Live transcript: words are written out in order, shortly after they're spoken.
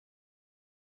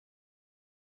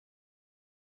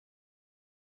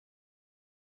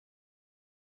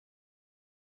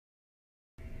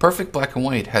Perfect Black and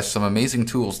White has some amazing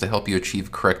tools to help you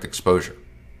achieve correct exposure.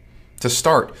 To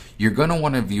start, you're going to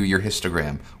want to view your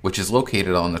histogram, which is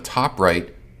located on the top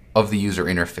right of the user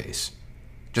interface.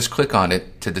 Just click on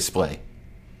it to display.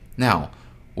 Now,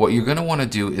 what you're going to want to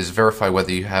do is verify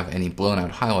whether you have any blown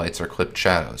out highlights or clipped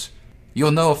shadows.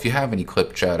 You'll know if you have any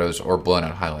clipped shadows or blown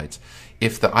out highlights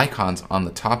if the icons on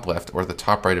the top left or the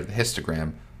top right of the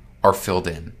histogram are filled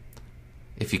in.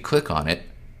 If you click on it,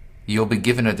 you'll be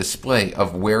given a display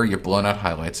of where your blown out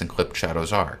highlights and clipped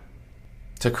shadows are.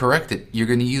 To correct it, you're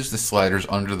going to use the sliders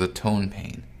under the tone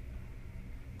pane.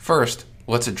 First,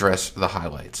 let's address the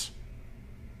highlights.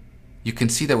 You can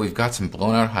see that we've got some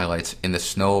blown out highlights in the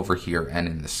snow over here and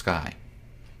in the sky.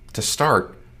 To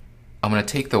start, I'm going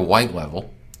to take the white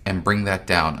level and bring that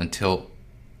down until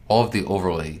all of the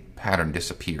overlay pattern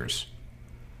disappears.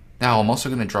 Now I'm also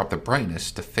going to drop the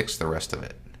brightness to fix the rest of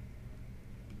it.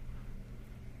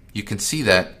 You can see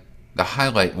that the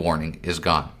highlight warning is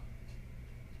gone.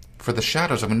 For the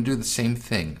shadows, I'm going to do the same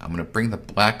thing. I'm going to bring the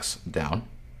blacks down.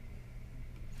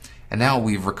 And now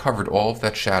we've recovered all of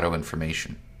that shadow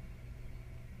information.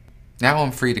 Now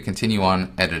I'm free to continue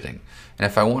on editing. And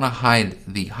if I want to hide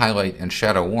the highlight and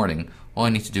shadow warning, all I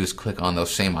need to do is click on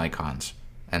those same icons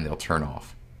and they'll turn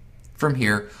off. From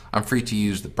here, I'm free to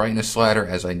use the brightness slider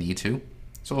as I need to,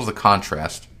 as well as the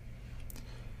contrast.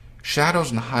 Shadows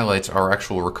and highlights are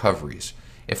actual recoveries.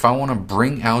 If I want to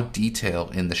bring out detail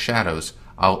in the shadows,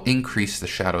 I'll increase the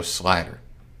shadow slider.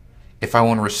 If I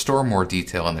want to restore more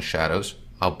detail in the shadows,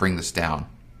 I'll bring this down.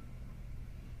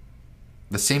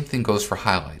 The same thing goes for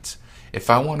highlights. If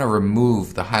I want to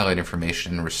remove the highlight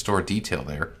information and restore detail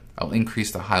there, I'll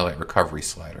increase the highlight recovery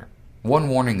slider. One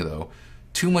warning though,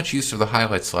 too much use of the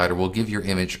highlight slider will give your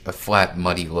image a flat,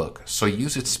 muddy look, so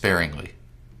use it sparingly.